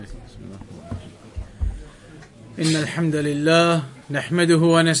إن الحمد لله نحمده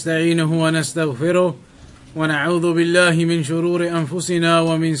ونستعينه ونستغفره ونعوذ بالله من شرور أنفسنا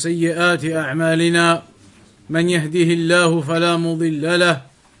ومن سيئات أعمالنا من يهده الله فلا مضل له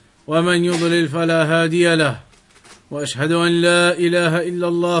ومن يضلل فلا هادي له وأشهد أن لا إله إلا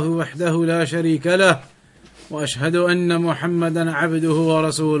الله وحده لا شريك له وأشهد أن محمدا عبده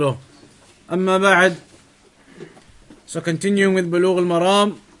ورسوله أما بعد. So continuing with Bulugh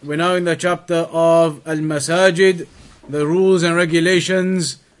al-Maram, we're now in the chapter of Al-Masajid, the rules and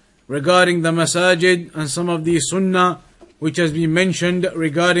regulations regarding the Masajid and some of the Sunnah which has been mentioned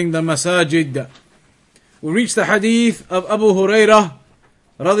regarding the Masajid. We reached the hadith of Abu Hurairah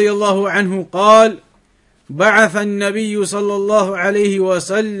radiyallahu anhu قال بعث النبي صلى الله عليه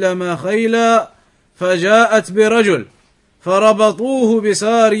وسلم خيلا فجاءت برجل فربطوه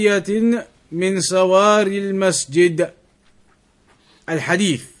بسارية من سوار المسجد.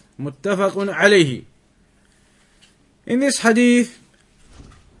 Al-Hadith muttafaqun alayhi. In this hadith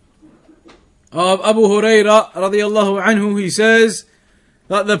of Abu Hurairah radiyallahu anhu, he says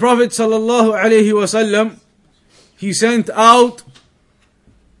that the Prophet sallallahu alayhi wasallam, he sent out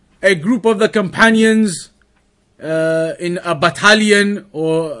a group of the companions in a battalion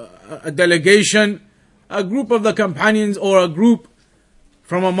or a delegation, a group of the companions or a group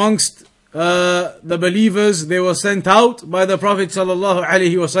from amongst the believers. They were sent out by the Prophet sallallahu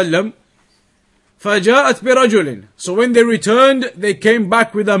alaihi wasallam. فَجَاءَتْ بِرَجُلٍ. So when they returned, they came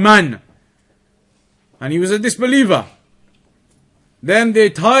back with a man, and he was a disbeliever. Then they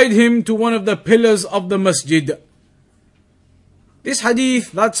tied him to one of the pillars of the masjid. This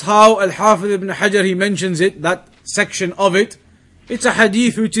hadith, that's how Al-Hafidh ibn Hajar, he mentions it, that section of it. It's a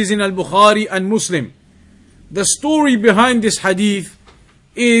hadith which is in Al-Bukhari and Muslim. The story behind this hadith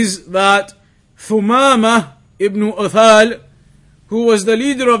is that Thumama ibn Uthal, who was the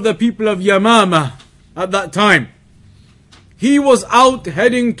leader of the people of Yamama at that time, he was out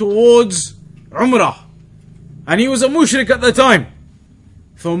heading towards Umrah, and he was a mushrik at the time.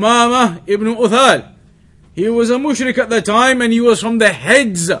 Thumama ibn Uthal, he was a mushrik at the time, and he was from the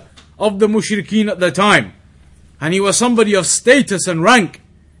heads of the mushrikeen at the time, and he was somebody of status and rank.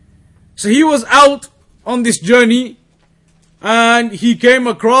 So he was out on this journey, and he came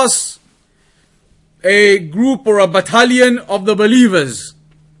across a group or a battalion of the believers.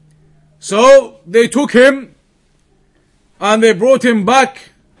 So they took him and they brought him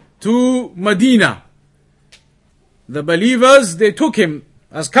back to Medina. The believers, they took him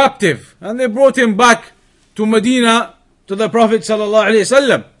as captive and they brought him back to Medina to the Prophet sallallahu alaihi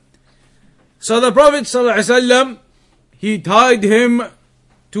wasallam. So the Prophet sallallahu alaihi wasallam, he tied him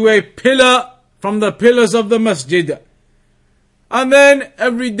to a pillar from the pillars of the masjid. And then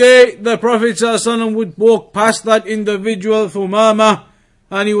every day the Prophet ﷺ would walk past that individual, Thumama,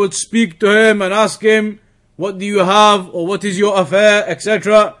 and he would speak to him and ask him, what do you have, or what is your affair,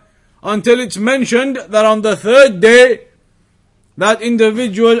 etc. Until it's mentioned that on the third day, that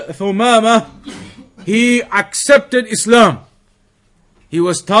individual, Thumama, he accepted Islam. He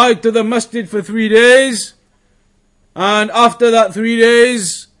was tied to the masjid for 3 days, and after that 3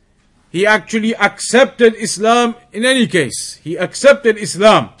 days, he actually accepted Islam in any case. He accepted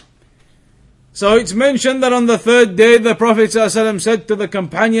Islam. So it's mentioned that on the third day, the Prophet ﷺ said to the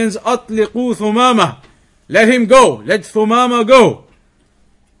companions, أطلقوا ثمامة. Let him go. Let Thumama go.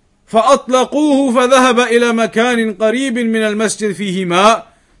 فأطلقوه فذهب إلى مكان قريب من المسجد فيه ماء.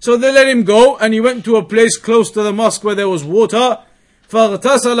 So they let him go, and he went to a place close to the mosque where there was water.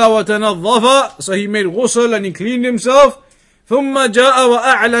 فاغتسل وتنظف. So he made ghusl and he cleaned himself. ثم جاء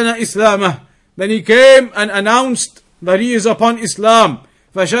وأعلن إسلامه. Then he came and announced that he is upon Islam.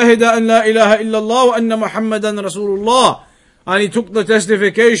 فشهد أن لا إله إلا الله وأن محمدا رسول الله. And he took the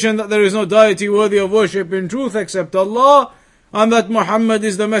testification that there is no deity worthy of worship in truth except Allah, and that Muhammad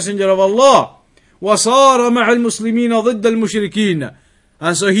is the messenger of Allah. وصار مع المسلمين ضد المشركين.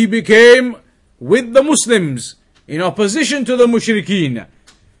 And so he became with the Muslims in opposition to the mushrikeen.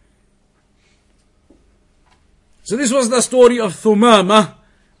 So this was the story of Thumama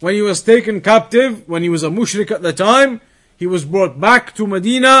when he was taken captive, when he was a mushrik at the time. He was brought back to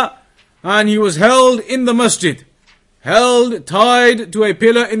Medina and he was held in the masjid, held tied to a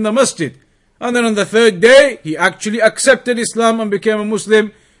pillar in the masjid. And then on the third day, he actually accepted Islam and became a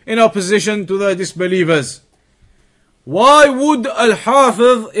Muslim in opposition to the disbelievers. Why would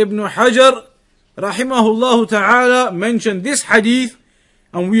Al-Hafidh ibn Hajar rahimahullah ta'ala mention this hadith,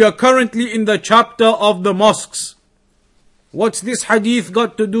 and we are currently in the chapter of the mosques? What's this hadith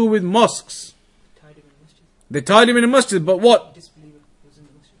got to do with mosques? They tied him in a masjid, but what? Disbeliever was in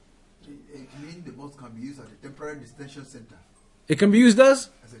the masjid. The mosque can be used as a temporary detention center. It can be used as?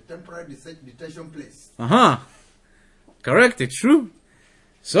 As a temporary detention place. Correct, it's true.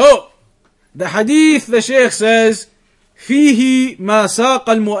 So, the hadith, the Shaykh says, فيه ما ساق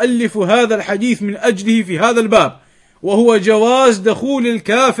المؤلف هذا الحديث من أجله في هذا الباب وهو جواز دخول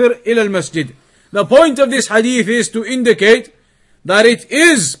الكافر إلى المسجد. The point of this hadith is to indicate that it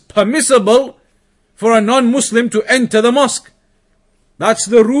is permissible for a non-Muslim to enter the mosque. That's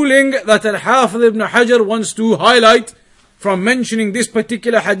the ruling that Al-Hafidh ibn Hajar wants to highlight from mentioning this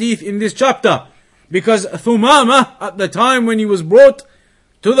particular hadith in this chapter. Because Thumama, at the time when he was brought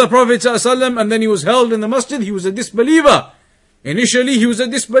to the Prophet ﷺ and then he was held in the masjid, he was a disbeliever. Initially he was a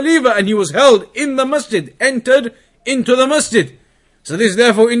disbeliever and he was held in the masjid, entered into the masjid. So this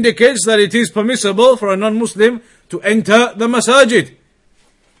therefore indicates that it is permissible for a non-Muslim to enter the masajid.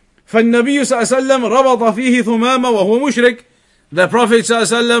 فالنبي صلى الله عليه وسلم ربط فيه ثمامة وهو مشرك. The Prophet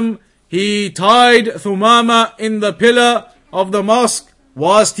ﷺ, he tied Thumama in the pillar of the mosque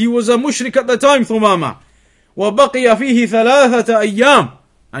whilst he was a mushrik at the time, Thumama. وبقي فيه ثلاثة أيام.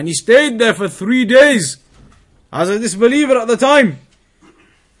 And he stayed there for 3 days as a disbeliever at the time.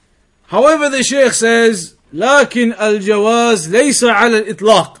 However, the Shaykh says, لكن الجواز ليس على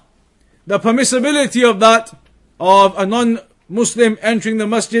الإطلاق. The permissibility of that, of a non-Muslim entering the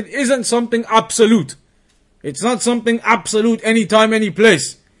masjid, isn't something absolute. It's not something absolute anytime, any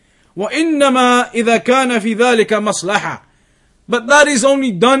place. وإنما إذا كان في ذلك مصلحة. But that is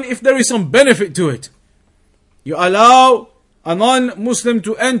only done if there is some benefit to it. You allow a non-Muslim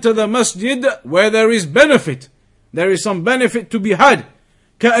to enter the masjid where there is benefit. There is some benefit to be had.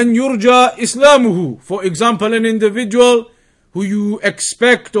 كأن يرجى إسلامه. For example, an individual who you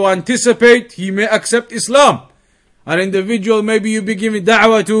expect or anticipate he may accept Islam. An individual, maybe you be giving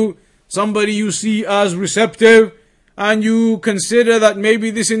da'wah to somebody you see as receptive, and you consider that maybe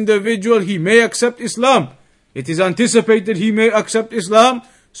this individual, he may accept Islam. It is anticipated he may accept Islam,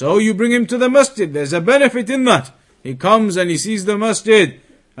 so you bring him to the masjid. There's a benefit in that. He comes and he sees the masjid,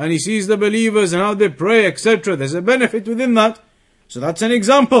 and he sees the believers and how they pray, etc. There's a benefit within that. So that's an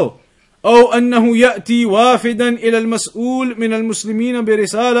example. أو أنه يأتي وافدا إلى المسؤول من المسلمين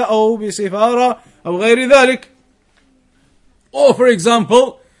برسالة أو بسفارة أو غير ذلك. Or for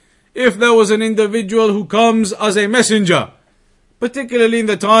example, if there was an individual who comes as a messenger, particularly in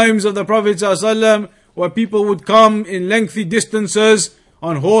the times of the Prophet ﷺ, where people would come in lengthy distances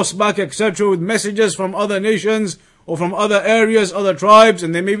on horseback, etc., with messages from other nations or from other areas, other tribes,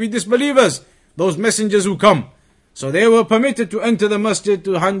 and they may be disbelievers, those messengers who come. So they were permitted to enter the masjid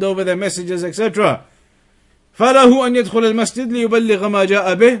to hand over their messages, etc. فَلَهُ أَنْ يَدْخُلَ الْمَسْجِدِ لِيُبَلِّغَ مَا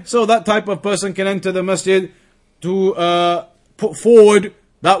جَاءَ بِهِ. So that type of person can enter the masjid to put forward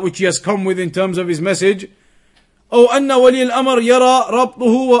that which he has come with in terms of his message. أو أن ولي الأمر يرى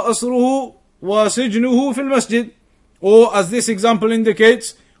ربطه وأسره وسجنه في المسجد. Or as this example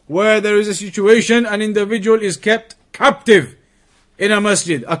indicates, where there is a situation, an individual is kept captive in a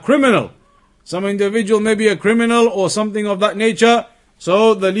masjid, a criminal. Some individual may be a criminal or something of that nature,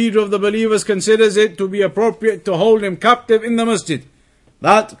 so the leader of the believers considers it to be appropriate to hold him captive in the masjid.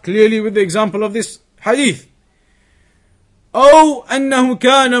 That clearly with the example of this hadith. أو أنه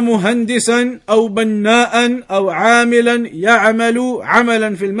كان مهندسا أو بناء أو عاملا يعمل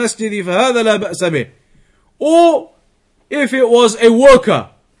عملا في المسجد فهذا لا بأس به. Or if it was a worker,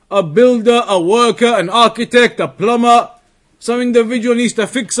 a builder, a worker, an architect, a plumber, some individual needs to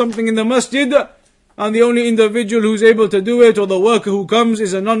fix something in the masjid, and the only individual who's able to do it, or the worker who comes,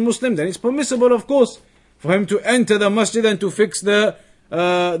 is a non-Muslim, then it's permissible, of course, for him to enter the masjid and to fix the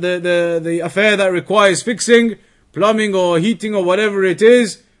affair that requires fixing, plumbing or heating or whatever it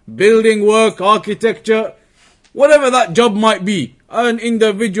is, building work, architecture, whatever that job might be. An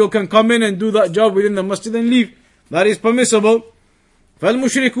individual can come in and do that job within the masjid and leave. That is permissible.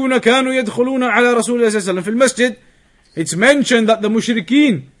 فالمشركون كانوا يدخلون على رسول الله صلى الله عليه وسلم في المسجد. It's mentioned that the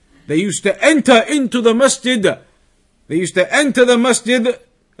mushrikeen, they used to enter into the masjid. They used to enter the masjid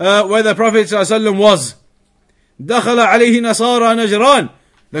where the Prophet صلى الله عليه وسلم was. دخل عليه نصارى نجران.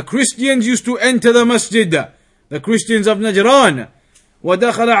 The Christians used to enter the masjid. The Christians of Najran.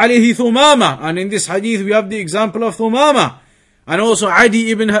 وَدَخَلَ عَلَيْهِ ثُمَامَةً. And in this hadith we have the example of Thumama. And also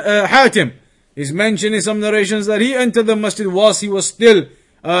Adi ibn Hatim is mentioned in some narrations that he entered the masjid whilst he was still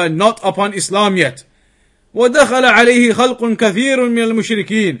not upon Islam yet. وَدَخَلَ عَلَيْهِ خَلْقٌ كَثِيرٌ مِنَ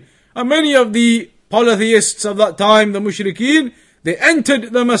الْمُشْرِكِينَ. And many of the polytheists of that time, the mushrikeen, they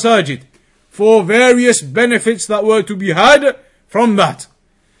entered the masajid for various benefits that were to be had from that.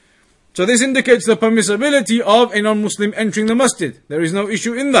 So this indicates the permissibility of a non-Muslim entering the masjid. There is no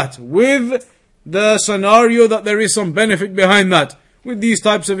issue in that, with the scenario that there is some benefit behind that, with these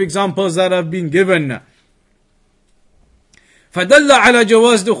types of examples that have been given. فدل على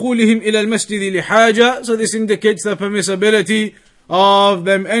جواز دخولهم إلى المسجد لحاجة. So this indicates the permissibility of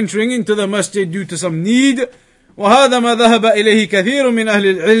them entering into the masjid due to some need. وهذا ما ذهب إليه كثير من أهل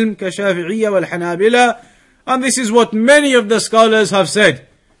العلم كشافعية والحنابلة. And this is what many of the scholars have said.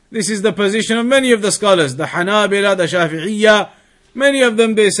 This is the position of many of the scholars. The Hanabila, the Shafi'iyya, many of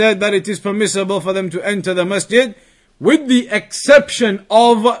them, they said that it is permissible for them to enter the masjid with the exception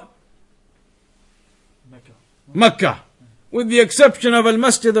of Mecca. With the exception of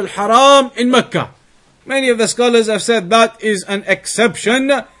Al-Masjid Al-Haram in Mecca. Many of the scholars have said that is an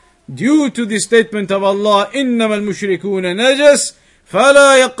exception due to the statement of Allah, إِنَّمَا الْمُشْرِكُونَ نَجَسٌ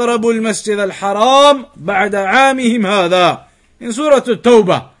فَلَا يَقْرَبُوا الْمَسْجِدَ الْحَرَامَ بَعْدَ عَامِهِمْ هَذَا. In Surah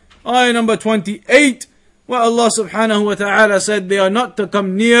At-Tawbah, ayah number 28, where Allah subhanahu wa ta'ala said they are not to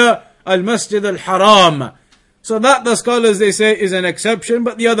come near Al-Masjid Al-Haram. So that, the scholars, they say, is an exception,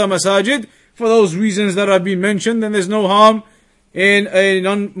 but the other masajid, for those reasons that have been mentioned, then there's no harm in a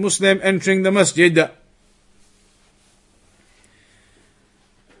non-Muslim entering the masjid.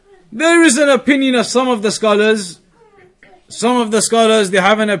 There is an opinion of some of the scholars. Some of the scholars, they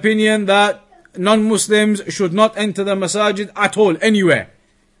have an opinion that non-Muslims should not enter the masajid at all, anywhere.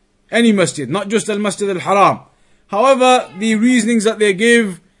 Any masjid, not just al-Masjid al-Haram. However, the reasonings that they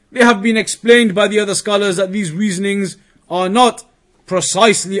give, they have been explained by the other scholars that these reasonings are not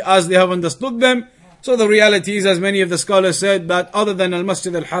precisely as they have understood them. So the reality is, as many of the scholars said, that other than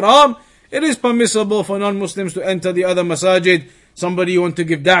al-Masjid al-Haram, it is permissible for non-Muslims to enter the other masajid. Somebody you want to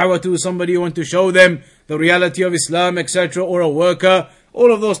give da'wah to, somebody you want to show them the reality of Islam, etc., or a worker,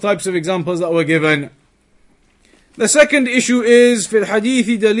 all of those types of examples that were given. The second issue is في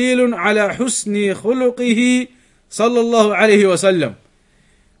الحديث دليل على حسن خلقه صلى الله عليه وسلم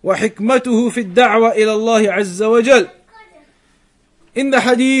وحكمته في الدعوة إلى الله عز وجل. In the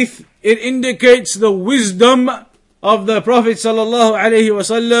hadith, it indicates the wisdom of the Prophet sallallahu alaihi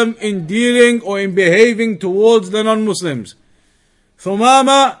wasallam in dealing or in behaving towards the non-Muslims.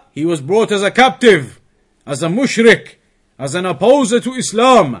 Thumama, he was brought as a captive, as a mushrik, as an opposer to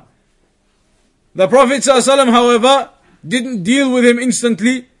Islam. The Prophet ﷺ, however, didn't deal with him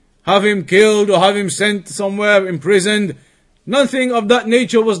instantly, have him killed or have him sent somewhere imprisoned. Nothing of that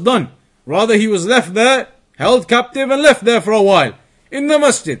nature was done. Rather, he was left there, held captive and left there for a while, in the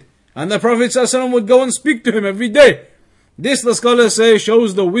masjid. And the Prophet ﷺ would go and speak to him every day. This, the scholars say,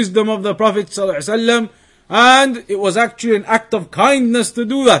 shows the wisdom of the Prophet ﷺ, and it was actually an act of kindness to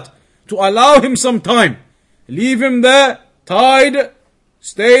do that, to allow him some time. Leave him there, tied,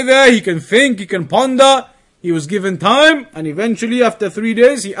 stay there, he can think, he can ponder. He was given time, and eventually after 3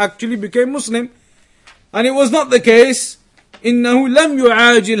 days, he actually became Muslim. And it was not the case. إِنَّهُ لَمْ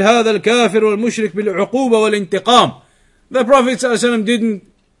يُعَاجِلْ هَذَا الْكَافِرُ وَالْمُشْرِكْ بِالْعُقُوبَ وَالْإِنْتِقَامِ. The Prophet ﷺ didn't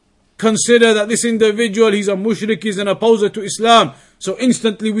consider that this individual, he's a mushrik, he's an opposer to Islam, so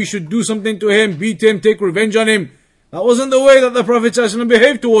instantly we should do something to him, beat him, take revenge on him. That wasn't the way that the Prophet ﷺ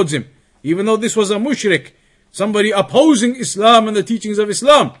behaved towards him. Even though this was a mushrik, somebody opposing Islam and the teachings of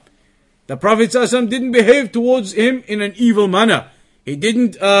Islam, the Prophet ﷺ didn't behave towards him in an evil manner. He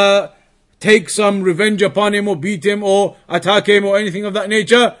didn't take some revenge upon him or beat him or attack him or anything of that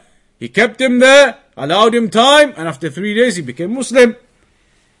nature. He kept him there, allowed him time, and after 3 days he became Muslim.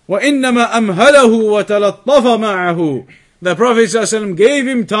 وَإِنَّمَا أَمْهَلَهُ وَتَلَطَّفَ مَعَهُ. The Prophet ﷺ gave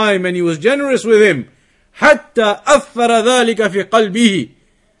him time and he was generous with him. حَتَّى أَثَّرَ ذَلِكَ فِي قَلْبِهِ.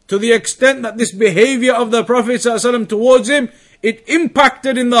 To the extent that this behavior of the Prophet ﷺ towards him, it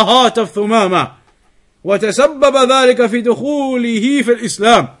impacted in the heart of Thumama. وَتَسَبَّبَ ذَلِكَ فِي دُخُولِهِ فِي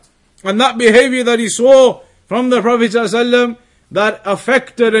الْإِسْلَامِ. And that behavior that he saw from the Prophet ﷺ, that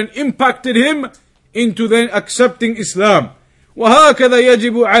affected and impacted him into then accepting Islam. وَهَكَذَا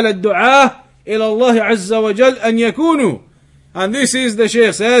يَجِبُ عَلَى الدُّعَاةِ إِلَى اللَّهِ عَزَّ وَجَلَّ أَنْ يَكُونُوا. And this is, the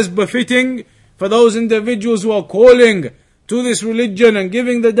Shaykh says, befitting for those individuals who are calling to this religion and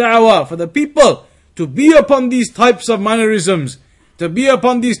giving the da'wah, for the people to be upon these types of mannerisms, to be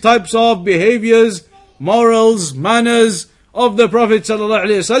upon these types of behaviors, morals, manners of the Prophet sallallahu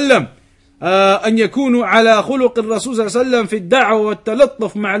alaihi wasallam. أن يكونوا على خلق الرسول صلى الله عليه وسلم في الدعوة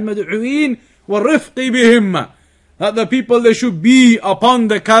والتلطف مع المدعوين والرفق بهم. That the people, they should be upon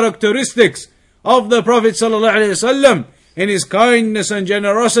the characteristics of the Prophet sallallahu alaihi wasallam in his kindness and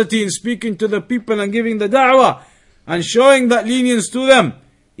generosity in speaking to the people and giving the da'wah and showing that lenience to them,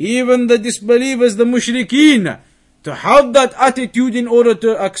 even the disbelievers, the mushrikeen, to have that attitude in order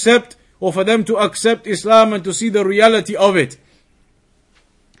to accept, or for them to accept Islam and to see the reality of it.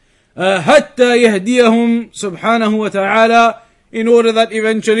 حتى يهديهم سبحانه وتعالى, in order that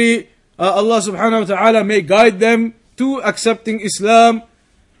eventually Allah subhanahu wa ta'ala may guide them to accepting Islam.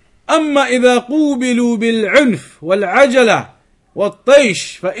 أما إذا قوبلوا بالعنف والعجلة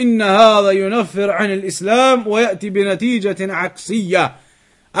والطيش فإن هذا ينفر عن الإسلام ويأتي بنتيجة عكسية.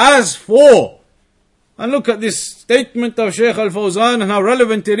 As for, and look at this statement of Shaykh Al-Fawzan and how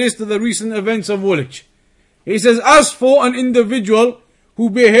relevant it is to the recent events of Woolwich. He says, as for an individual who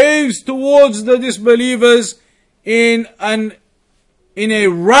behaves towards the disbelievers in a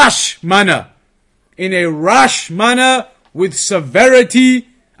rash manner, with severity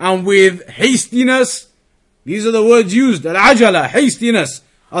and with hastiness. These are the words used. Al-ajala, hastiness.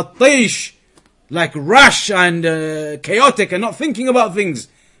 At-taysh, like rash and chaotic and not thinking about things.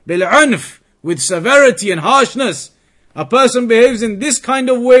 Bil-anf, with severity and harshness. A person behaves in this kind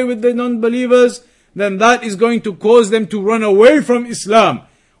of way with the non-believers, then that is going to cause them to run away from Islam.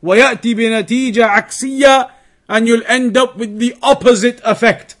 وَيَأْتِ بِنَتِيجَ عَكْسِيَّةٍ, and you'll end up with the opposite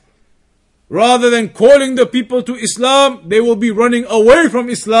effect. Rather than calling the people to Islam, they will be running away from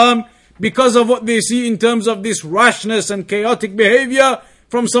Islam because of what they see in terms of this rashness and chaotic behavior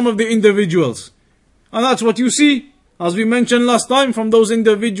from some of the individuals. And that's what you see, as we mentioned last time, from those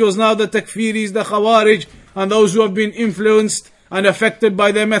individuals now, the takfiris, the khawarij, and those who have been influenced and affected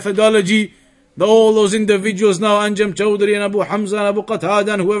by their methodology. All those individuals now, Anjam Chowdhury and Abu Hamza and Abu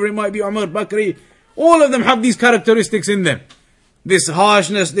Qatada and whoever it might be, Umar Bakri, all of them have these characteristics in them. This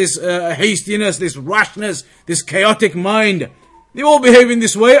harshness, this hastiness, this rashness, this chaotic mind. They all behave in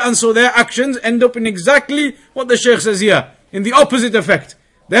this way, and so their actions end up in exactly what the Shaykh says here, in the opposite effect.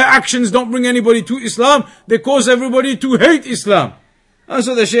 Their actions don't bring anybody to Islam, they cause everybody to hate Islam. And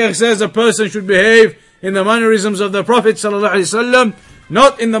so the Shaykh says a person should behave in the mannerisms of the Prophet ﷺ,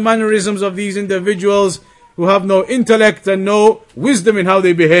 not in the mannerisms of these individuals who have no intellect and no wisdom in how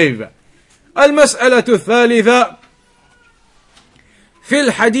they behave. المسألة الثالثة: في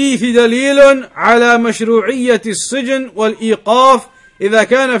الحديث دليل على مشروعية السجن والإيقاف إذا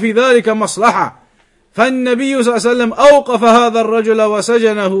كان في ذلك مصلحة، فالنبي صلى الله عليه وسلم أوقف هذا الرجل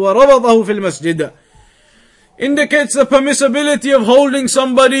وسجنه وربطه في المسجد. Indicates the permissibility of holding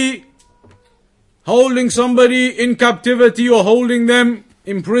somebody in captivity or holding them,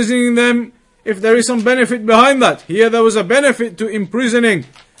 imprisoning them, if there is some benefit behind that. Here there was a benefit to imprisoning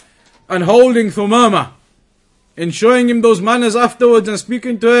and holding Thumama, in showing him those manners afterwards and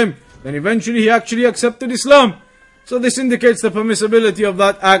speaking to him. Then eventually he actually accepted Islam. So this indicates the permissibility of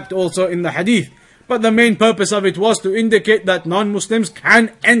that act also in the hadith. But the main purpose of it was to indicate that non-Muslims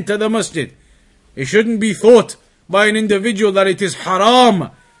can enter the masjid. It shouldn't be thought by an individual that it is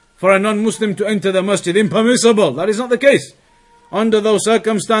haram for a non-Muslim to enter the masjid, impermissible. That is not the case. Under those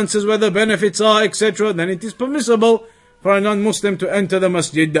circumstances where the benefits are, etc., then it is permissible for a non-Muslim to enter the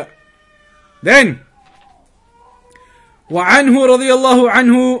masjid. Then, وعنه رضي الله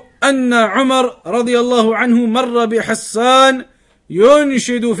عنه أن عمر رضي الله عنه مر بحسان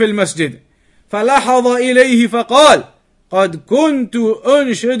ينشد في المسجد فلحظ إليه فقال: قد كنت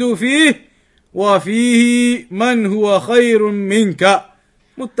أنشد فيه وفيه من هو خير منك.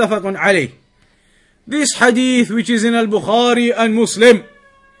 متفق عليه. This hadith, which is in Al-Bukhari and Muslim,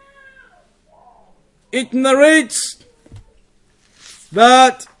 it narrates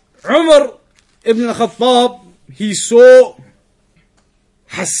that Umar ibn al-Khattab, he saw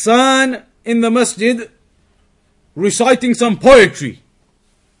Hassan in the masjid reciting some poetry.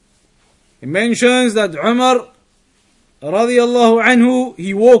 He mentions that Umar radiyallahu anhu,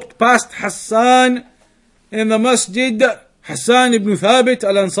 he walked past Hassan in the masjid, Hassan ibn Thabit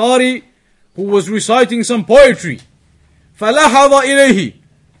al-Ansari, who was reciting some poetry. فَلَحَظَ إِلَيْهِ,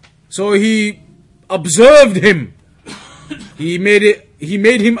 so he observed him. He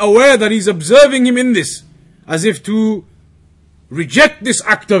made him aware that he's observing him in this, as if to reject this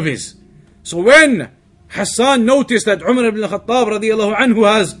act of his. So when Hassan noticed that Umar ibn al-Khattab radiyallahu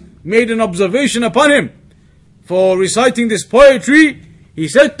anhu has made an observation upon him for reciting this poetry, he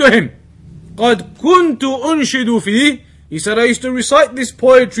said to him, قَدْ كُنْتُ أُنْشِدُ فِيهِ, he said, I used to recite this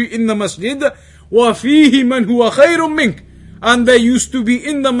poetry in the masjid, وَفِيهِ مَنْ هُوَ خَيْرٌ مِنْكَ, and there used to be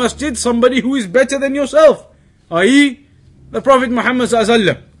in the masjid somebody who is better than yourself, i.e. the Prophet Muhammad sallallahu alaihi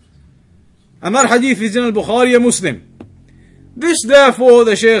wasallam. And that hadith is in Al-Bukhari and Muslim. This therefore,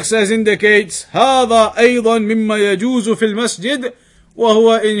 the Shaykh says, indicates هذا أيضا مما يجوز في المسجد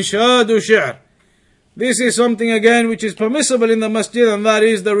وهو إنشاد شعر. This is something again which is permissible in the masjid, and that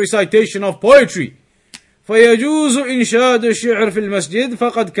is the recitation of poetry. فيجوز إنشاد الشعر في المسجد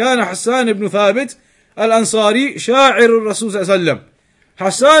فقد كان حسان بن ثابت الأنصاري شاعر الرسول صلى الله عليه وسلم.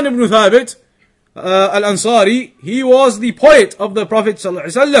 Hassan ibn Thabit al-Ansari, he was the poet of the Prophet صلى الله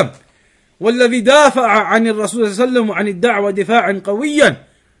عليه وسلم. والذي دافع عن الرسول صلى الله عليه وسلم وعن الدعوة دفاعا قويا,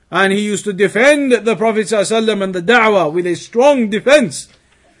 and he used to defend the Prophet صلى الله عليه وسلم and the da'wah with a strong defense.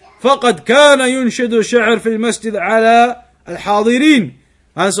 فقد كان ينشد الشعر في المسجد على al-hadirin.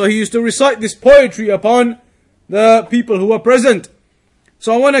 And so he used to recite this poetry upon the people who were present.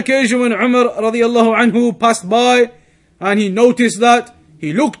 So on one occasion when Umar radiallahu anhu passed by and he noticed that,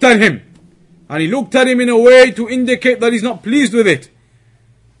 he looked at him. And he looked at him in a way to indicate that he's not pleased with it.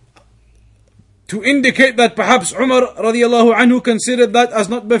 To indicate that perhaps Umar radiallahu anhu considered that as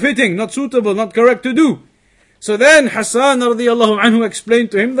not befitting, not suitable, not correct to do. So then Hassan radiallahu anhu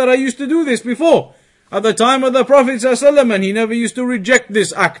explained to him that I used to do this before, at the time of the Prophet ﷺ, and he never used to reject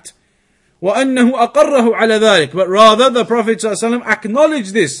this act. وَأَنَّهُ أَقَرَّهُ عَلَى ذَلك. But rather the Prophet ﷺ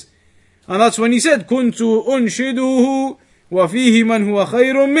acknowledged this. And that's when he said, كُنْتُ أُنْشِدُهُ وَفِيهِ مَنْ هُوَ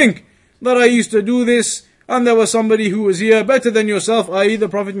خَيْرٌ مِنْكَ. That I used to do this, and there was somebody who was here better than yourself, i.e. the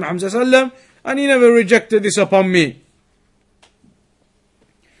Prophet Muhammad ﷺ, and he never rejected this upon me.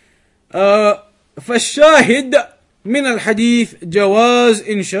 فالشاهد من الحديث جواز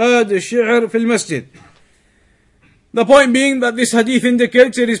إنشاد الشعر في المسجد. The point being that this hadith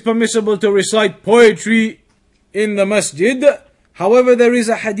indicates it is permissible to recite poetry in the masjid. However, there is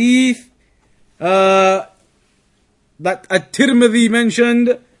a hadith that At-Tirmidhi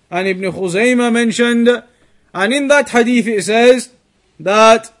mentioned and Ibn Khuzaymah mentioned, and in that hadith it says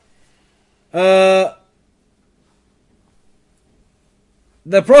that the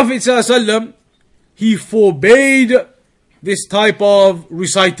Prophet ﷺ, he forbade this type of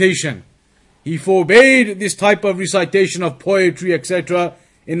recitation. He forbade this type of recitation of poetry, etc.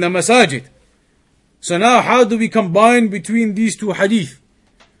 in the masajid. So now how do we combine between these two hadith?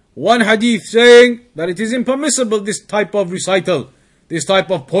 One hadith saying that it is impermissible, this type of recital, this type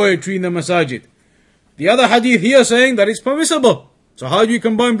of poetry in the masajid. The other hadith here saying that it's permissible. So how do you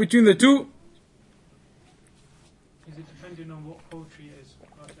combine between the two? Is it depending on what poetry is,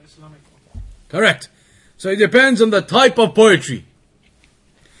 like the Islamic one? Correct. So it depends on the type of poetry.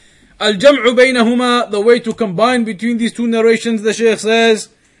 Al-jam'u baynahuma, the way to combine between these two narrations, the Shaykh says,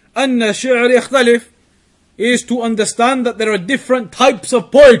 أن الشعر يختلف, is to understand that there are different types of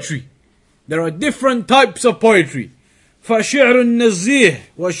poetry. There are different types of poetry. فشعر النزيه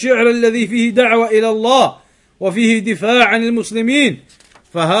والشعر الذي فيه دعوة إلى الله وفيه دفاع عن المسلمين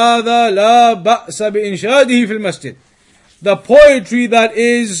فهذا لا بأس بإنشاده في المسجد. The poetry that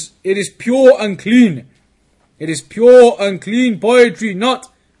is, it is pure and clean. It is pure and clean poetry,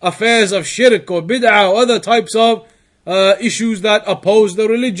 not affairs of shirk or bid'ah or other types of issues that oppose the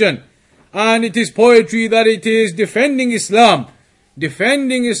religion. And it is poetry that it is defending Islam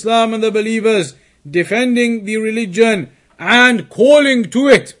and the believers, defending the religion and calling to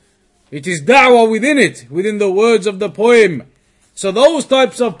it. It is da'wah within it, within the words of the poem. So those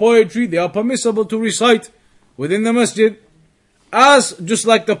types of poetry, they are permissible to recite within the masjid, as just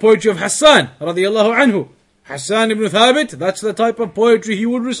like the poetry of Hassan radiallahu anhu. Hassan ibn Thabit, that's the type of poetry he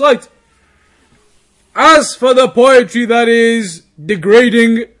would recite. As for the poetry that is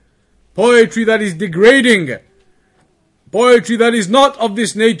degrading, poetry that is not of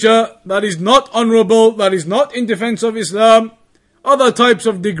this nature, that is not honorable, that is not in defense of Islam, other types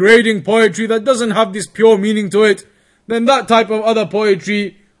of degrading poetry that doesn't have this pure meaning to it, then that type of other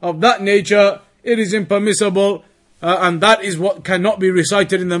poetry of that nature, it is impermissible, and that is what cannot be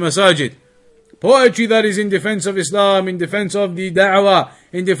recited in the masajid. Poetry that is in defense of Islam, in defense of the da'wah,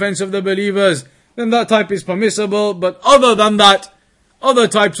 in defense of the believers, then that type is permissible. But other than that, other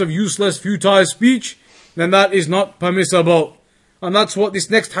types of useless, futile speech, then that is not permissible. And that's what this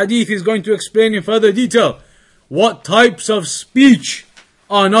next hadith is going to explain in further detail. What types of speech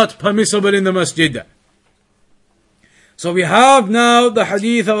are not permissible in the masjid. So we have now the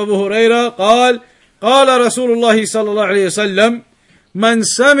hadith of Abu Hurairah. قال رسول الله صلى الله عليه وسلم من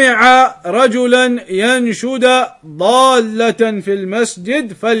سمع رجلا ينشد ضالة في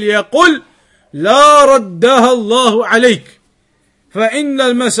المسجد فليقل لا ردها الله عليك فإن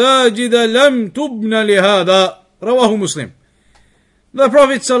المساجد لم تبن لهذا. رواه مسلم. The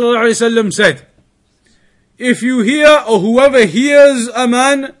Prophet صلى الله عليه وسلم said, if you hear or whoever hears a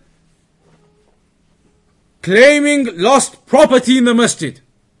man claiming lost property in the masjid,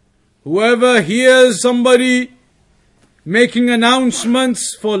 whoever hears somebody making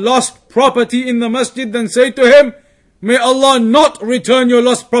announcements for lost property in the masjid, then say to him, may Allah not return your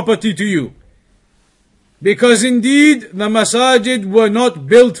lost property to you. Because indeed the masajid were not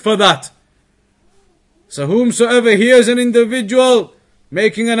built for that. So whomsoever hears an individual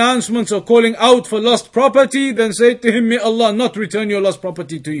making announcements or calling out for lost property, then say to him, may Allah not return your lost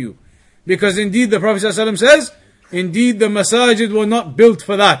property to you. Because indeed the Prophet ﷺ says, indeed the masajid were not built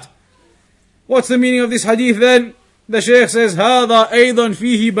for that. What's the meaning of this hadith then? The Shaykh says, هذا أيضا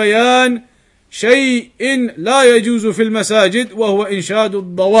فيه بيان شيء لا يجوز في المساجد وهو إنشاد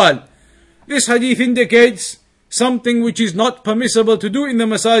الضوال. This hadith indicates something which is not permissible to do in the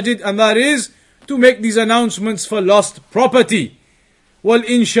masajid, and that is to make these announcements for lost property.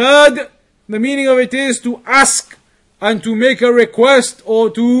 Wal-inshad, the meaning of it is to ask and to make a request or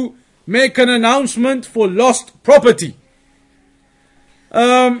to make an announcement for lost property.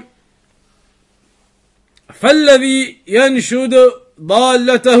 فَالَّذِي يَنْشُدُ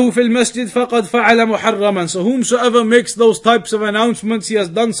ضَالَّتَهُ فِي الْمَسْجِدِ فَقَدْ فَعَلَ مُحَرَّمًا. So whomsoever makes those types of announcements, he has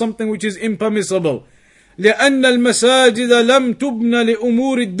done something which is impermissible. لأن المساجد لم تبنى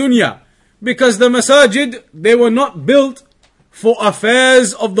لأمور الدنيا. Because the masajid, they were not built for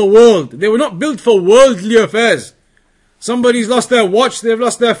affairs of the world. They were not built for worldly affairs. Somebody's lost their watch, they've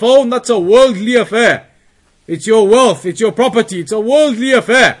lost their phone, that's a worldly affair. It's your wealth, it's your property, it's a worldly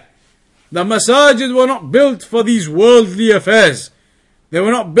affair. The masajid were not built for these worldly affairs. They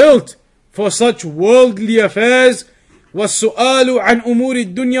were not built for such worldly affairs. والسؤال عن أمور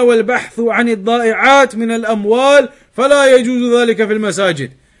الدنيا والبحث عن الضائعات من الأموال فلا يجوز ذلك في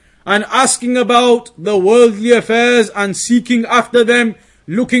المساجد. And asking about the worldly affairs and seeking after them,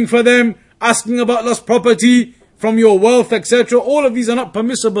 looking for them, asking about lost property from your wealth, etc. All of these are not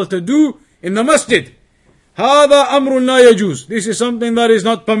permissible to do in the masjid. هذا أمر لا يجوز. This is something that is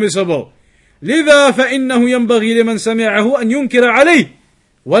not permissible. لذا فإنه ينبغي لمن سمعه أن ينكر عليه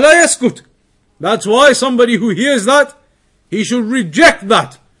ولا يسكت. That's why somebody who hears that, he should reject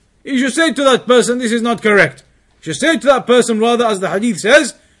that. He should say to that person, this is not correct. He should say to that person rather, as the hadith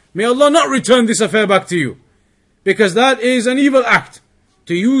says, may Allah not return this affair back to you. Because that is an evil act.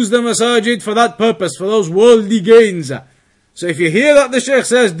 To use the masajid for that purpose, for those worldly gains. So if you hear that the Shaykh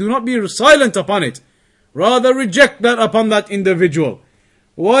says, do not be silent upon it. Rather reject that upon that individual.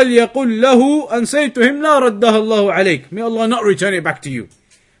 وَلْيَقُلْ لَهُ, and say to him, لَا رَدَّهَا اللَّهُ عَلَيْكَ. May Allah not return it back to you.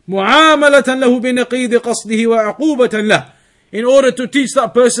 مُعَامَلَةً لَهُ بِنَقِيدِ قَصْدِهِ وَعُقُوبَةً لَهُ. In order to teach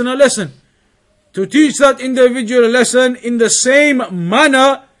that person a lesson. To teach that individual a lesson in the same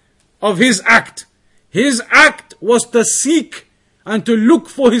manner of his act. His act was to seek and to look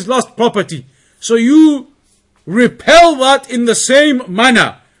for his lost property. So you repel that in the same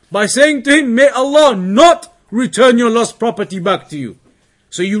manner by saying to him, may Allah not return your lost property back to you.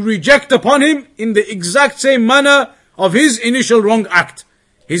 So you reject upon him in the exact same manner of his initial wrong act.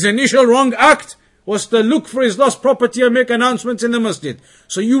 His initial wrong act was to look for his lost property and make announcements in the masjid.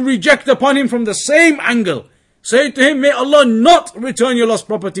 So you reject upon him from the same angle. Say to him, may Allah not return your lost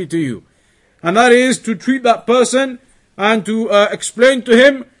property to you. And that is to treat that person and to explain to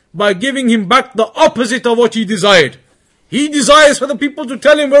him by giving him back the opposite of what he desired. He desires for the people to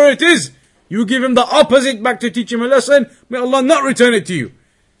tell him where it is. You give him the opposite back to teach him a lesson. May Allah not return it to you.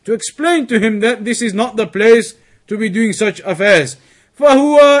 To explain to him that this is not the place to be doing such affairs.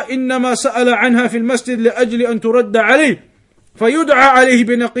 فهو إنما سأل عنها في المسجد لأجل أن ترد عليه فيدعى عليه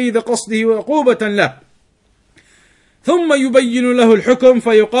بنقيض قصده وعقوبة له ثم يبين له الحكم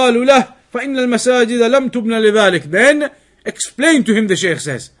فيقال له فإن المساجد لم تبنى لذلك. Then explain to him, the Shaykh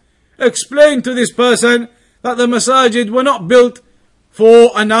says, explain to this person that the masajid were not built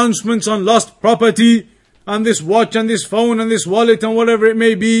for announcements on lost property and this watch and this phone and this wallet and whatever it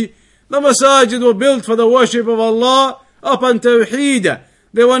may be. The masajid were built for the worship of Allah upon tawheed.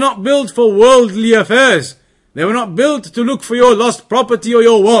 They were not built for worldly affairs. They were not built to look for your lost property or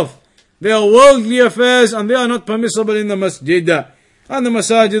your wealth. They are worldly affairs and they are not permissible in the masjid. And the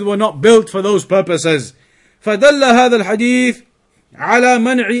masajid were not built for those purposes. فدل هذا الحديث على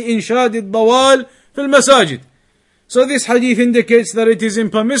منع إنشاد الضوال في المساجد. So this hadith indicates that it is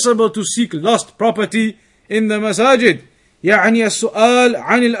impermissible to seek lost property in the masajid. يعني السؤال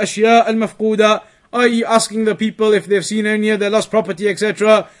عن الأشياء المفقودة, i.e. asking the people if they've seen any of their lost property,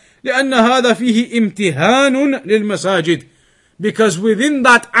 etc. لأن هذا فيه امتهان للمساجد. Because within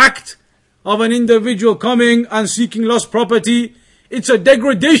that act of an individual coming and seeking lost property, it's a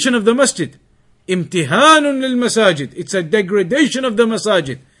degradation of the masjid. امتهان للمساجد. It's a degradation of the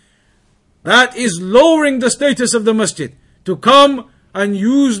masajid. That is lowering the status of the masjid. To come and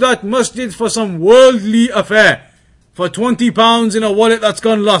use that masjid for some worldly affair. For £20 in a wallet that's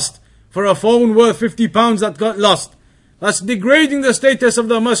gone lost. For a phone worth £50 that got lost. That's degrading the status of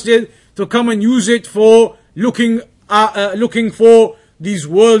the masjid to come and use it for looking for these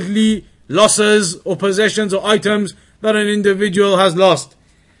worldly losses or possessions or items that an individual has lost.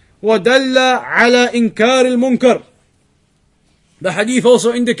 وَدَلَّ عَلَى إِنْكَارِ الْمُنْكَرِ. The hadith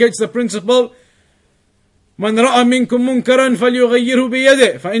also indicates the principle مَنْ رَأَى مِنْكُمْ مُنْكَرًا فَلْيُغَيِّرْهُ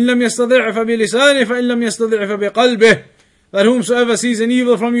بِيَدِهِ فَإِنْ لَمْ يَسْتَطِعْ فَبِلِسَانِهِ فَإِنْ لَمْ يَسْتَطِعْ فَبِقَلْبِهِ. That whomsoever sees an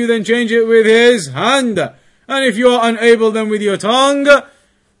evil from you, then change it with his hand. And if you are unable, then with your tongue.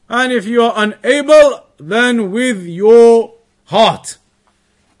 And if you are unable, then with your heart.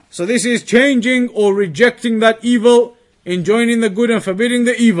 So this is changing or rejecting that evil, enjoining the good and forbidding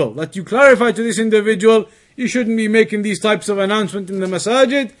the evil. That you clarify to this individual, you shouldn't be making these types of announcements in the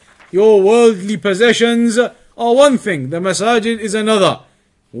masajid. Your worldly possessions are one thing, the masajid is another.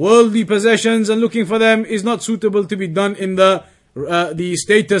 Worldly possessions and looking for them is not suitable to be done in the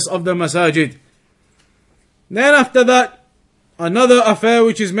status of the masajid. Then after that, another affair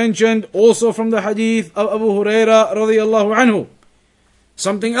which is mentioned also from the hadith of Abu Huraira radiyallahu anhu.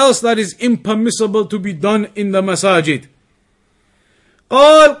 Something else that is impermissible to be done in the masajid.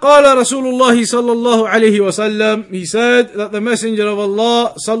 قال رسول الله صلى الله عليه وسلم, he said that the Messenger of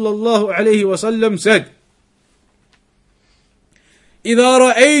Allah صلى الله عليه وسلم said, إذا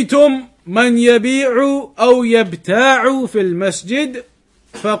رأيتم من يبيع أو يبتاع في المسجد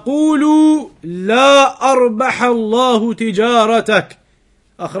فقولوا لا أربح الله تجارتك.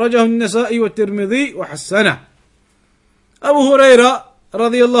 أخرجه النسائي والترمذي وحسنه. Abu Huraira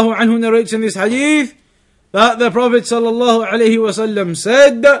radiyallahu anhu narrates in this hadith that the Prophet sallallahu alaihi wasallam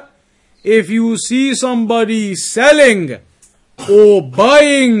said, if you see somebody selling or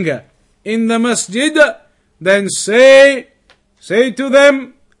buying in the masjid, then say to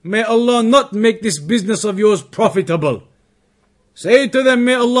them, may Allah not make this business of yours profitable. Say to them,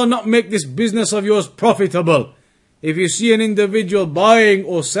 may Allah not make this business of yours profitable. If you see an individual buying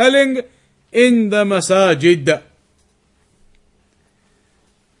or selling in the masajid.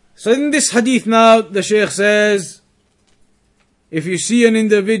 So in this hadith now, the Shaykh says, if you see an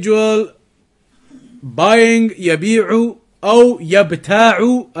individual buying, yabi'u, أو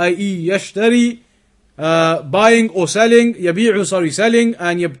يبتاع, i.e. yashtari, buying or selling, yabi'u, selling,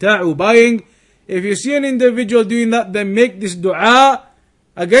 and yabta'u, buying. If you see an individual doing that, then make this dua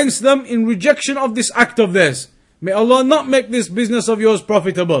against them in rejection of this act of theirs. May Allah not make this business of yours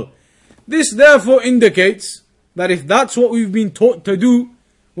profitable. This therefore indicates that if that's what we've been taught to do,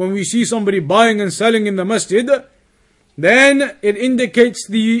 when we see somebody buying and selling in the masjid, then it indicates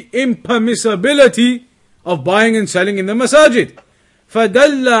the impermissibility of buying and selling in the masajid.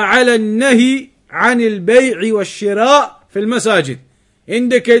 فَدَلَّ عَلَى النَّهِ عَنِ الْبَيْعِ وَالشِّرَاءِ فِي الْمَسَاجِدِ,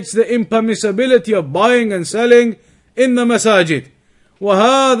 indicates the impermissibility of buying and selling in the masajid.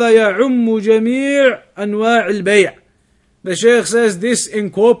 وَهَذَا يَعُمُّ جَمِيعَ أَنْوَاعِ الْبَيْعِ. The Shaykh says this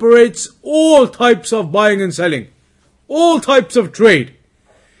incorporates all types of buying and selling, all types of trade.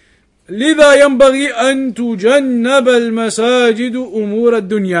 لذا ينبغي أن تجنب المساجد أمور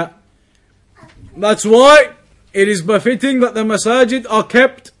الدنيا. That's why it is befitting that the masajid are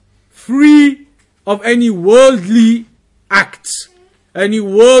kept free of any worldly acts, any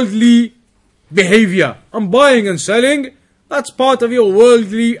worldly behavior. And buying and selling, that's part of your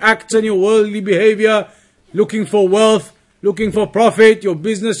worldly acts and your worldly behavior, looking for wealth, looking for profit, your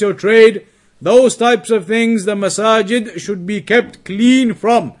business, your trade. Those types of things the masajid should be kept clean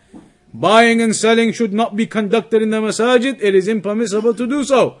from. Buying and selling should not be conducted in the masajid. It is impermissible to do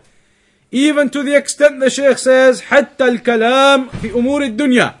so. Even to the extent the Shaykh says, حتى الكلام في أمور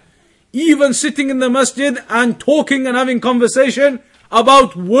الدنيا. Even sitting in the masjid and talking and having conversation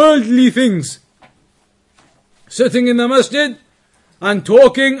about worldly things. Sitting in the masjid and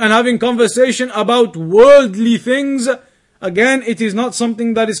talking and having conversation about worldly things, again, it is not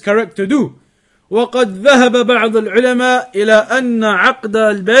something that is correct to do. وقد ذهب بعض العلماء إلى أن عقد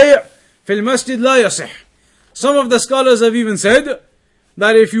البيع في المسجد لا يصح. Some of the scholars have even said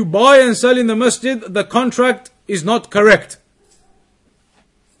that if you buy and sell in the masjid, the contract is not correct.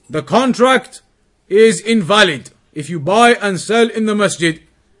 The contract is invalid. If you buy and sell in the masjid,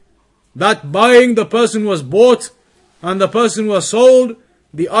 that buying, the person was bought and the person was sold,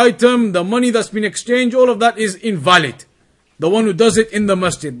 the item, the money that's been exchanged, all of that is invalid. The one who does it in the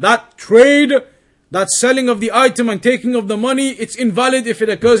masjid. That trade, that selling of the item and taking of the money, it's invalid if it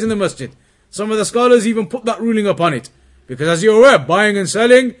occurs in the masjid. Some of the scholars even put that ruling upon it. Because as you're aware, buying and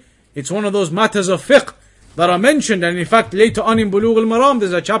selling, it's one of those matters of fiqh that are mentioned. And in fact, later on in Bulugh al-Maram,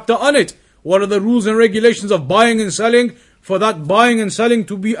 there's a chapter on it. What are the rules and regulations of buying and selling for that buying and selling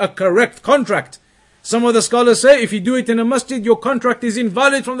to be a correct contract? Some of the scholars say if you do it in a masjid, your contract is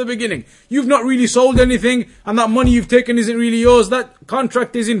invalid from the beginning. You've not really sold anything and that money you've taken isn't really yours. That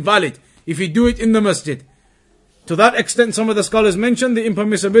contract is invalid if you do it in the masjid. To that extent, some of the scholars mention the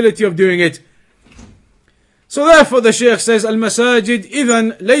impermissibility of doing it. So therefore the Shaykh says, Al-Masajid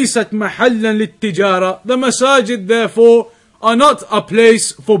idhan laysat mahallan lit-tijara. The masajid therefore are not a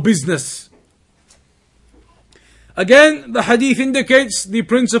place for business. Again, the hadith indicates the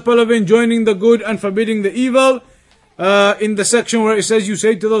principle of enjoining the good and forbidding the evil. In the section where it says, you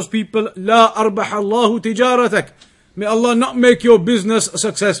say to those people, La arbaha Allahu tijaratak. May Allah not make your business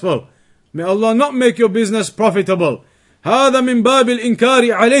successful. May Allah not make your business profitable. هذا من باب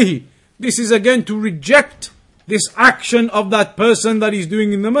الإنكار عليه. This is again to reject this action of that person that he's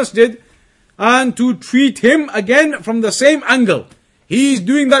doing in the masjid, and to treat him again from the same angle. He is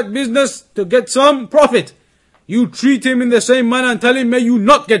doing that business to get some profit. You treat him in the same manner and tell him, may you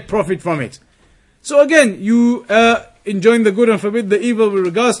not get profit from it. So again, you enjoin the good and forbid the evil with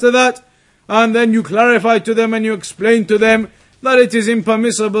regards to that, and then you clarify to them and you explain to them that it is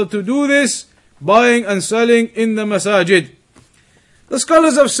impermissible to do this, buying and selling in the masajid. The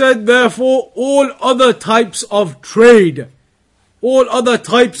scholars have said, therefore, all other types of trade,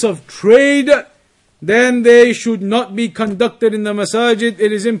 then they should not be conducted in the masajid.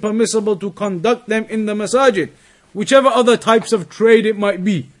 It is impermissible to conduct them in the masajid. Whichever other types of trade it might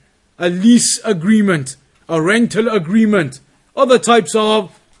be. A lease agreement, a rental agreement, other types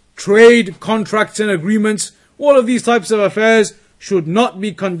of trade contracts and agreements, all of these types of affairs should not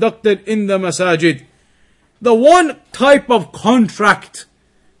be conducted in the masajid. The one type of contract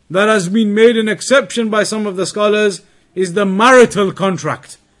that has been made an exception by some of the scholars is the marital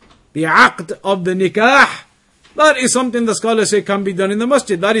contract. The aqd of the nikah. That is something the scholars say can be done in the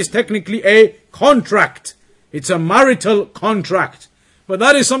masjid. That is technically a contract. It's a marital contract. But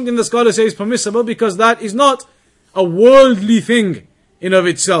that is something the scholars say is permissible because that is not a worldly thing in of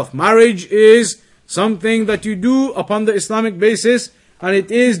itself. Marriage is something that you do upon the Islamic basis, and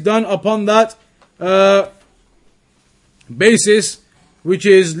it is done upon that basis which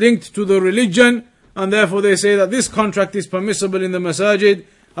is linked to the religion, and therefore they say that this contract is permissible in the masajid.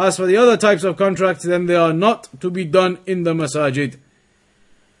 As for the other types of contracts, then they are not to be done in the masajid.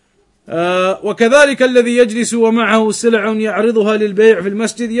 وكذلك الذي يجلس ومعه سلع يعرضها للبيع في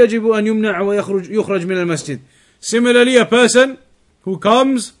المسجد يجب أن يمنع ويخرج من المسجد. Similarly, a person who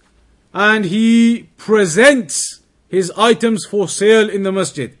comes and he presents his items for sale in the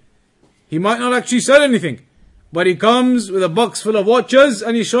masjid. He might not actually sell anything, but he comes with a box full of watches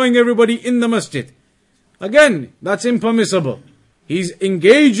and he's showing everybody in the masjid. Again, that's impermissible. He's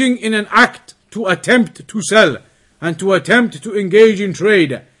engaging in an act to attempt to sell and to attempt to engage in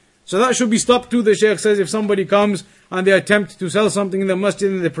trade. So that should be stopped too. The Shaykh says if somebody comes and they attempt to sell something in the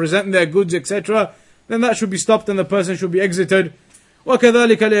masjid and they present their goods, etc., then that should be stopped and the person should be exited.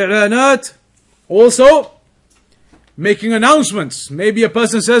 وَكَذَلِكَ الْإِعْلَانَاتِ. Also, making announcements. Maybe a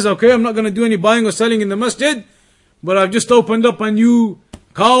person says, okay, I'm not going to do any buying or selling in the masjid, but I've just opened up a new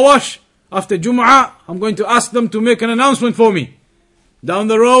car wash. After Jum'ah, I'm going to ask them to make an announcement for me. Down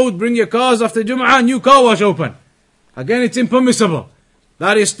the road, bring your cars after Jum'ah, new car wash open. Again, it's impermissible.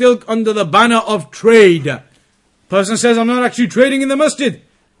 That is still under the banner of trade. Person says, I'm not actually trading in the masjid.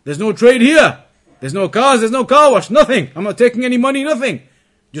 There's no trade here. There's no cars, there's no car wash, nothing. I'm not taking any money, nothing.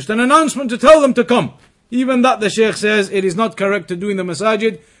 Just an announcement to tell them to come. Even that, the Shaykh says, it is not correct to do in the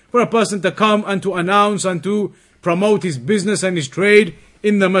masajid for a person to come and to announce and to promote his business and his trade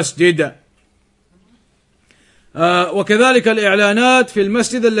in the masjid. وكذلك الإعلانات في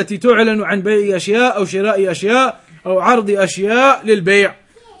المسجد التي تعلن عن بيع أشياء أو شراء أشياء أو عرض أشياء للبيع.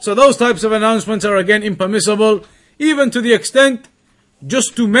 So those types of announcements are again impermissible, even to the extent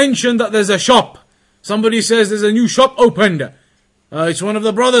just to mention that there's a shop. Somebody says there's a new shop opened. It's one of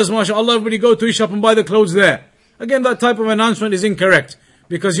the brothers, mashallah, everybody go to his shop and buy the clothes there. Again, that type of announcement is incorrect,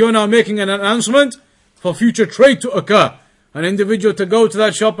 because you're now making an announcement for future trade to occur. An individual to go to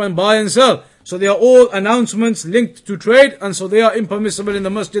that shop and buy and sell. So they are all announcements linked to trade, and so they are impermissible in the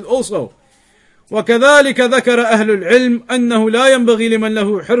masjid also. وكذلك ذكر أهل العلم أنه لا ينبغي لمن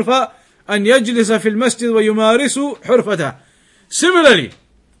له حرفة أن يجلس في المسجد ويمارس حرفته. Similarly,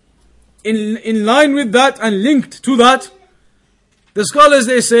 in line with that and linked to that, the scholars,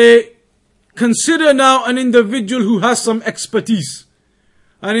 they say, consider now an individual who has some expertise.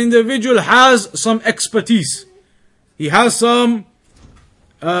 An individual has some expertise. He has some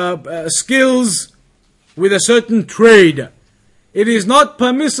skills with a certain trade. It is not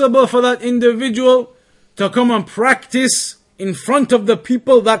permissible for that individual to come and practice in front of the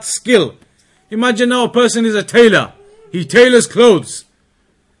people that skill. Imagine now a person is a tailor. He tailors clothes.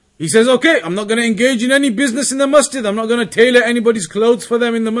 He says, okay, I'm not going to engage in any business in the masjid. I'm not going to tailor anybody's clothes for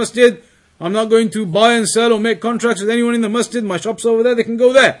them in the masjid. I'm not going to buy and sell or make contracts with anyone in the masjid. My shop's over there, they can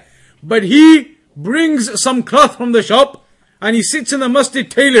go there. But he brings some cloth from the shop and he sits in the masjid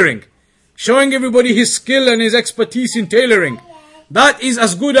tailoring, showing everybody his skill and his expertise in tailoring. That is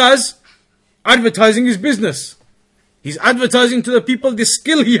as good as advertising his business. He's advertising to the people this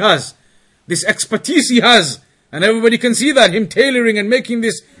skill he has, this expertise he has. And everybody can see that, him tailoring and making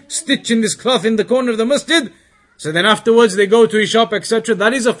this stitch in this cloth in the corner of the masjid. So then afterwards they go to his shop, etc.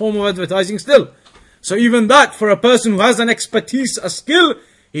 That is a form of advertising still. So even that, for a person who has an expertise, a skill,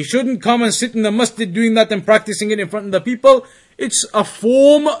 He shouldn't come and sit in the masjid doing that and practicing it in front of the people. It's a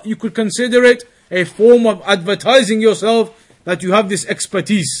form, you could consider it a form of advertising yourself that you have this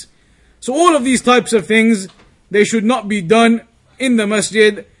expertise. So all of these types of things, they should not be done in the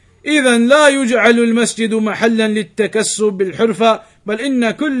masjid. إذن لا يجعل المسجد محلا للتكسب بالحرفة بل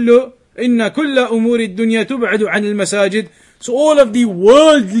إن كل أمور الدنيا تبعد عن المساجد. So all of the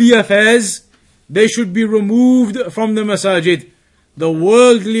worldly affairs, they should be removed from the masajid. The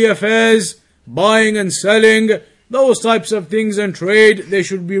worldly affairs, buying and selling, those types of things and trade, they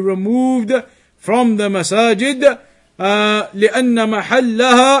should be removed from the masajid. لأن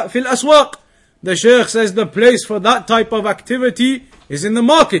محلها في الأسواق. The Shaykh says the place for that type of activity is in the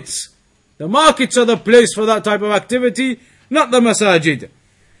markets. The markets are the place for that type of activity, not the masajid.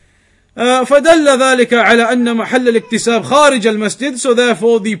 فدل ذلك على أن محل الاكتساب خارج المسجد. So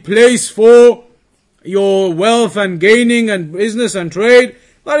therefore the place for your wealth and gaining and business and trade,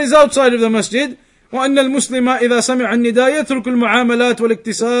 that is outside of the masjid. وأن المسلم إذا سمع النداء يترك المعاملات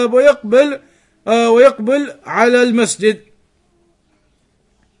والاكتساب ويقبل على المسجد.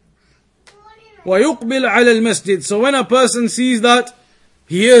 ويقبل على المسجد. So when a person sees that,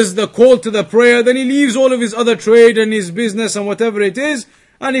 he hears the call to the prayer, then he leaves all of his other trade and his business and whatever it is,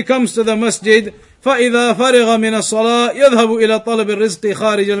 and he comes to the masjid. فإذا فرغ من الصلاة يذهب إلى طلب الرزق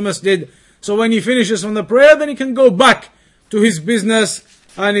خارج المسجد. So when he finishes from the prayer, then he can go back to his business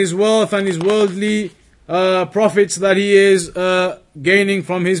and his wealth and his worldly profits that he is gaining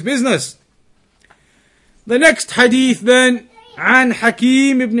from his business. The next hadith then, عن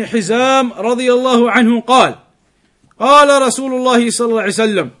حكيم بن حزام رضي الله عنه قال قال رسول الله صلى الله عليه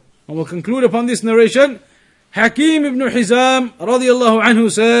وسلم. And we'll conclude upon this narration. Hakim ibn Hizam رضي الله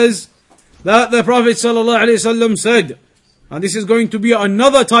عنه says that the Prophet صلى الله عليه وسلم said, and this is going to be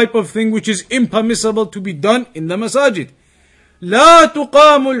another type of thing which is impermissible to be done in the masajid. لا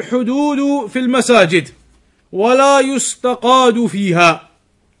تقام الحدود في المساجد ولا يستقاد فيها.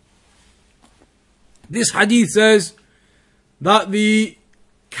 This hadith says that the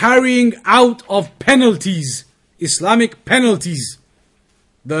carrying out of penalties, Islamic penalties,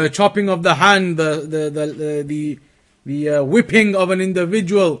 the chopping of the hand, the whipping of an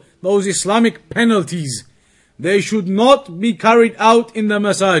individual, those Islamic penalties, they should not be carried out in the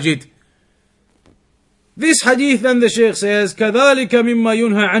masajid. This hadith then the Shaykh says, كذلك مما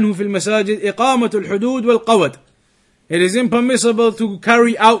ينهى عنه في المساجد إقامة الحدود والقود. It is impermissible to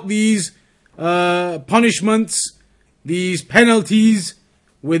carry out these punishments, these penalties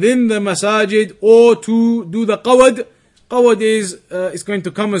within the masajid, or to do the qawad. Qawad is going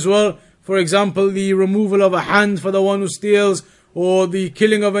to come as well. For example, the removal of a hand for the one who steals, or the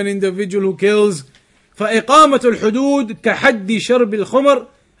killing of an individual who kills. فإقامة الحدود كحد شرب الخمر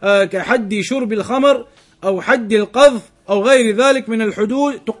كحد شرب الخمر أو حد القذف أو غير ذلك من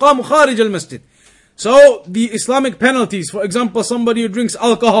الحدود تقام خارج المسجد. So the Islamic penalties, for example, somebody who drinks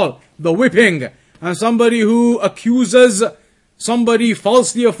alcohol, the whipping, and somebody who accuses somebody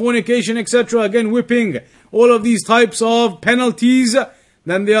falsely of fornication, etc., again whipping, all of these types of penalties,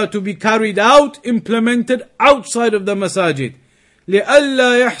 then they are to be carried out, implemented outside of the masajid.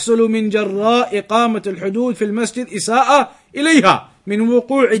 لئلا يحصل من جراء إقامة الحدود في المسجد إساءة إليها من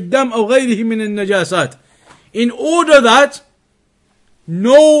وقوع الدم أو غيره من النجاسات. In order that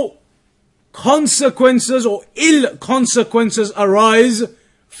no consequences or ill consequences arise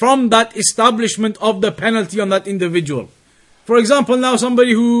from that establishment of the penalty on that individual. For example, now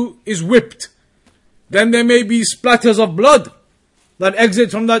somebody who is whipped, then there may be splatters of blood that exit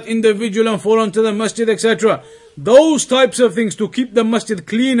from that individual and fall onto the masjid, etc. Those types of things, to keep the masjid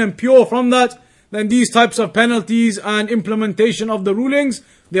clean and pure from that, then these types of penalties and implementation of the rulings,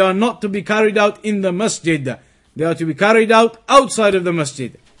 they are not to be carried out in the masjid. They are to be carried out outside of the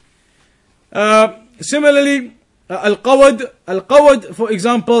masjid. Similarly, al-qawad, for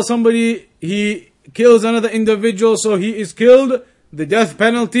example, somebody, he kills another individual, so he is killed, the death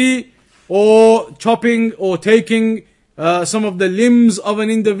penalty, or chopping or taking some of the limbs of an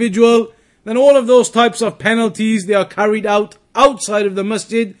individual, then all of those types of penalties, they are carried out outside of the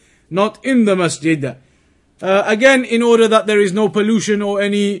masjid, not in the masjid. Again, in order that there is no pollution or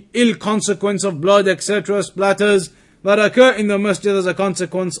any ill consequence of blood, etc., splatters that occur in the masjid as a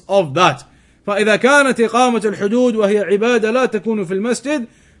consequence of that. فإذا كانت إقامة الحدود وهي عبادة لا تكون في المسجد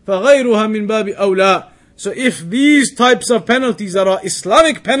فغيرها من باب أولى. So if these types of penalties that are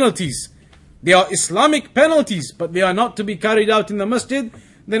Islamic penalties, they are Islamic penalties, but they are not to be carried out in the masjid,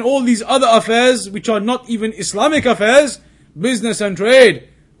 then all these other affairs, which are not even Islamic affairs, business and trade,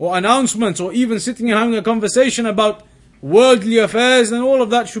 or announcements, or even sitting and having a conversation about worldly affairs, then all of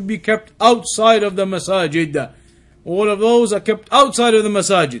that should be kept outside of the masajid. all of those are kept outside of the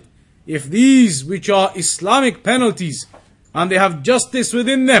masajid. If these, which are Islamic penalties, and they have justice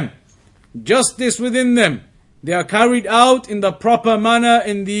within them, they are carried out in the proper manner,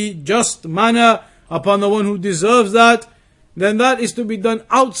 in the just manner, upon the one who deserves that, then that is to be done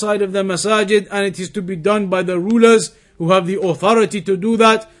outside of the masajid, and it is to be done by the rulers who have the authority to do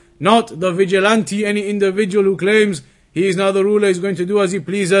that, not the vigilante, any individual who claims he is now the ruler, is going to do as he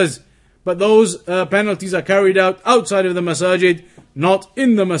pleases. But those penalties are carried out outside of the masajid, not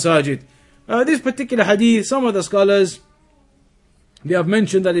in the masajid. This particular hadith, some of the scholars, they have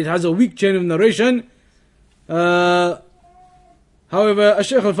mentioned that it has a weak chain of narration. However,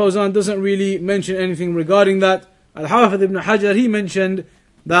 Shaykh al-Fawzan doesn't really mention anything regarding that. Al-Hafidh ibn Hajar, he mentioned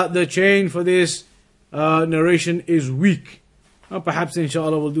that the chain for this narration is weak. Perhaps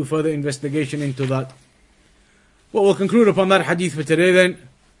inshallah we'll do further investigation into that. Well, we'll conclude upon that hadith for today then.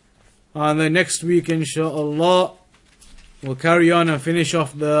 And then next week inshallah we'll carry on and finish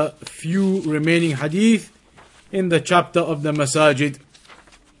off the few remaining hadith in the chapter of the masajid.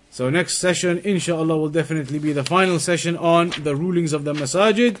 So next session inshallah will definitely be the final session on the rulings of the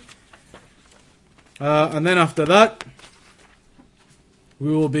masajid. And then after that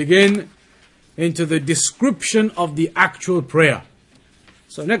we will begin into the description of the actual prayer.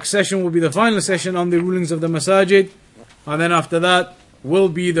 So next session will be the final session on the rulings of the masajid, and then after that will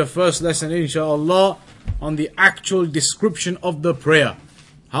be the first lesson inshallah on the actual description of the prayer.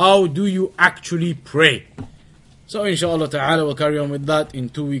 How do you actually pray? So inshallah ta'ala we'll carry on with that in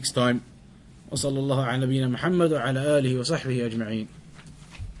 2 weeks time. وصلى الله على نبينا محمد وعلى آله وصحبه أجمعين.